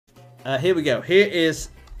Here we go. Here is,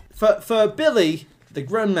 for Billy, the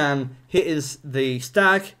grown man, here is the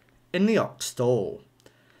stag in the ox stall.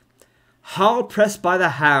 Hard pressed by the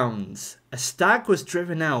hounds, a stag was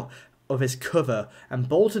driven out of his cover and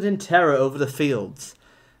bolted in terror over the fields.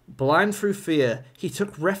 Blind through fear, he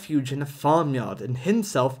took refuge in a farmyard and hid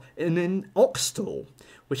himself in an ox stall,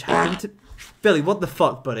 which happened to... Billy, what the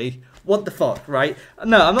fuck, buddy? What the fuck, right?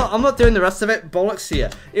 No, I'm not doing the rest of it. Bollocks here.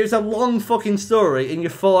 It was a long fucking story, and you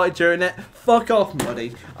thought during it. Fuck off,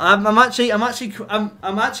 buddy. I'm actually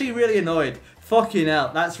really annoyed. Fucking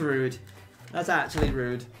hell, that's rude. That's actually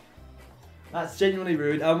rude. That's genuinely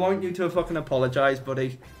rude. I want you to fucking apologise,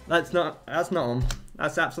 buddy. That's not on.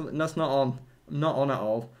 That's not on. Not on at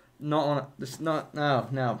all. Not on. It's not.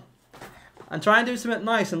 No. I'm trying to do something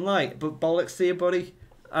nice and light, but bollocks to you, buddy.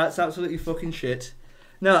 That's absolutely fucking shit.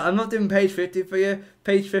 No, I'm not doing page 50 for you.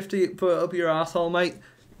 Page 50, put it up your asshole, mate.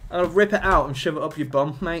 I'll rip it out and shove it up your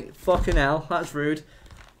bum, mate. Fucking hell, that's rude.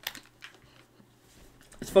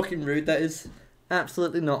 It's fucking rude, that is.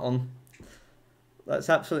 Absolutely not on. That's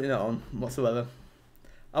absolutely not on whatsoever.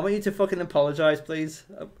 I want you to fucking apologise, please.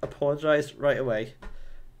 Apologise right away.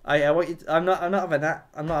 I want you. I'm not having that.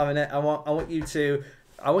 I'm not having it. I want you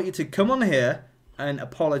to come on here and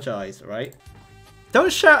apologise, right?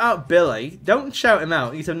 Don't shout out Billy. Don't shout him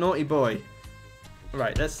out. He's a naughty boy.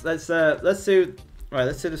 Right, let's do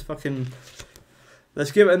this fucking.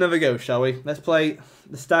 Let's give it another go, shall we? Let's play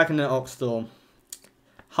the stag in the ox stall.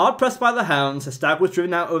 Hard pressed by the hounds, the stag was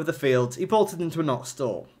driven out over the fields. He bolted into an ox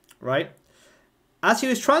stall. Right. As he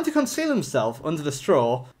was trying to conceal himself under the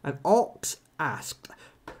straw, an ox asked,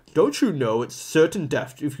 "Don't you know it's certain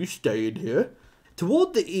death if you stay in here?"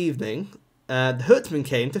 Toward the evening, the herdsman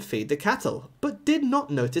came to feed the cattle, but did not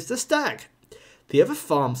notice the stag. The other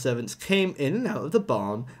farm servants came in and out of the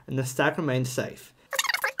barn, and the stag remained safe.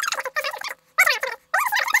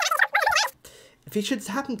 If he should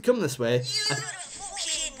happen to come this way...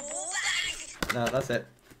 No, that's it.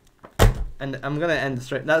 And I'm gonna end the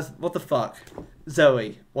straight... That's... What the fuck?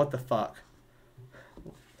 Zoe, what the fuck?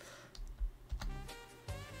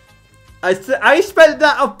 I expected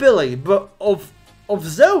that of Billy, but of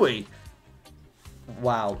Zoe?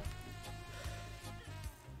 Wow.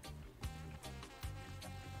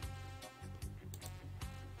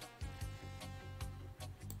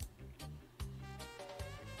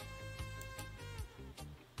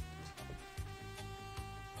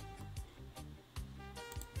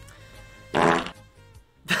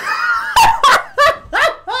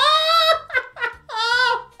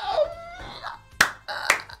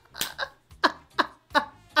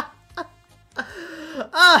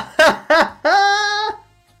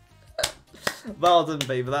 Well done,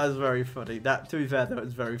 baby. That was very funny. To be fair, that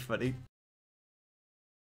was very funny.